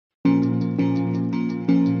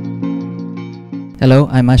Hello,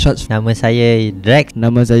 I'm Ashot. Nama saya Drake.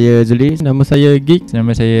 Nama saya Zuli. Nama saya Geek.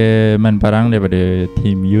 Nama saya Man Parang daripada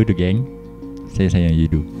tim Yoodo Gank. Saya sayang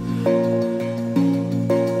Yoodo.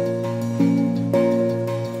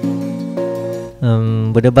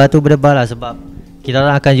 Berdebar tu berdebar lah sebab kita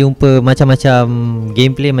orang akan jumpa macam-macam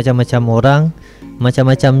gameplay, macam-macam orang,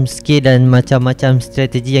 macam-macam skill dan macam-macam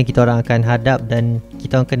strategi yang kita orang akan hadap, dan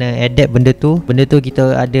kita orang kena adapt benda tu. Benda tu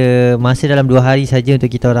kita ada masa dalam 2 hari saja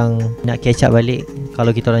untuk kita orang nak catch up balik kalau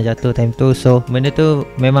kita orang jatuh time tu. So benda tu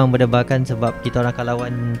memang berdebarkan sebab kita orang akan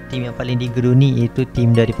lawan tim yang paling digeruni, iaitu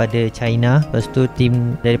tim daripada China. Lepas tu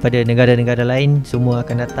tim daripada negara-negara lain semua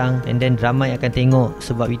akan datang, and then ramai akan tengok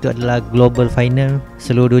sebab itu adalah global final.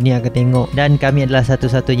 Seluruh dunia akan tengok, dan kami adalah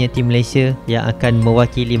satu-satunya tim Malaysia yang akan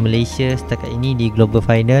mewakili Malaysia setakat ini di global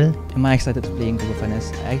final. Am I excited to play in Global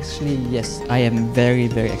Finals? Actually, yes, I am very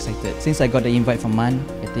excited. Since I got the invite from Man,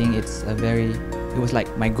 I think it was like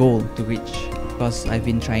my goal to reach, because I've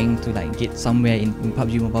been trying to like get somewhere in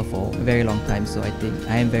PUBG Mobile for a very long time. So I think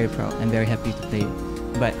I am very proud and very happy to play.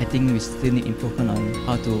 But I think we still need improvement on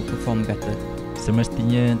how to perform better.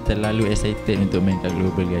 Semestinya terlalu excited untuk main kat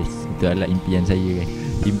global, guys. Itu adalah impian saya, guys.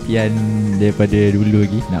 Impian daripada dulu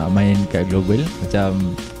lagi nak main kat global. Macam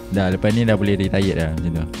dah lepas ni dah boleh retired dah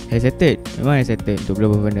macam tu. Excited, memang excited untuk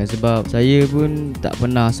Global Final sebab saya pun tak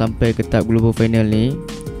pernah sampai ke tahap Global Final ni.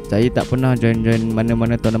 Saya tak pernah join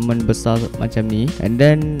mana-mana tournament besar macam ni. And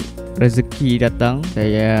then rezeki datang,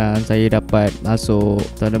 saya dapat masuk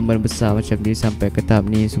tournament besar macam ni sampai ke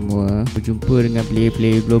tahap ni semua. Berjumpa dengan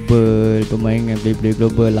player-player global, pemain dengan player-player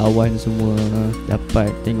global, lawan semua.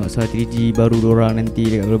 Dapat tengok strategi baru diorang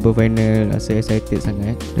nanti dekat Global Final. Rasa excited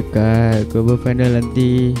sangat. Dekat Global Final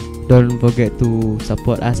nanti, don't forget to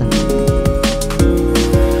support us.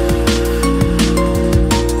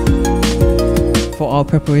 For our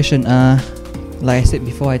preparation, like I said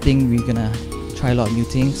before, I think we're gonna try a lot of new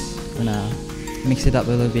things. Gonna mix it up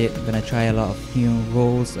a little bit. Gonna try a lot of new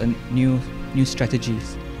roles and new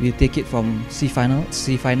strategies. We'll take it from C finals,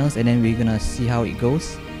 and then we're gonna see how it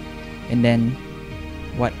goes. And then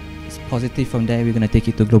what is positive from there, we're gonna take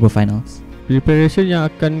it to Global Finals. Preparation yang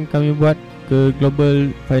akan kami buat ke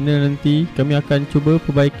global final nanti, kami akan cuba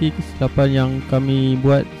perbaiki kesilapan yang kami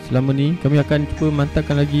buat selama ni. Kami akan cuba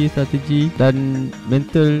mantapkan lagi strategi, dan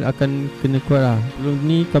mental akan kena kuat lah. Sebelum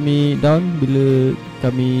ni kami down bila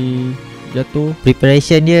kami jatuh.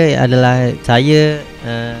 Preparation dia adalah saya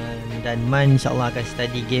dan Man insyaAllah akan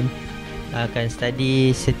study game, akan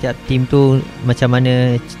study setiap team tu macam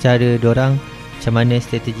mana cara diorang, macam mana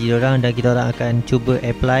strategi diorang, dan kita orang akan cuba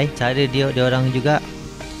apply cara diorang juga.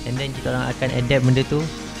 And then kita orang akan adapt benda tu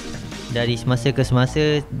dari semasa ke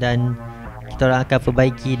semasa, dan kita orang akan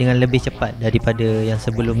perbaiki dengan lebih cepat daripada yang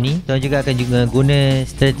sebelum ni. Kita orang juga akan guna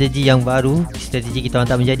strategi yang baru. Strategi kita orang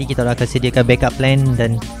tak menjadi, kita orang akan sediakan backup plan,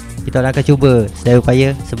 dan kita orang akan cuba sedaya upaya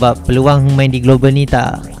sebab peluang main di global ni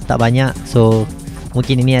tak banyak. So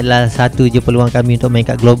mungkin ini adalah satu je peluang kami untuk main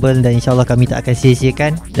kat global, dan insyaAllah kami tak akan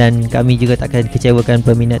sia-siakan, dan kami juga tak akan kecewakan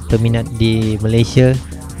peminat-peminat di Malaysia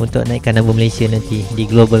untuk naikkan nama Malaysia nanti di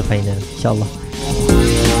Global Final, insyaAllah.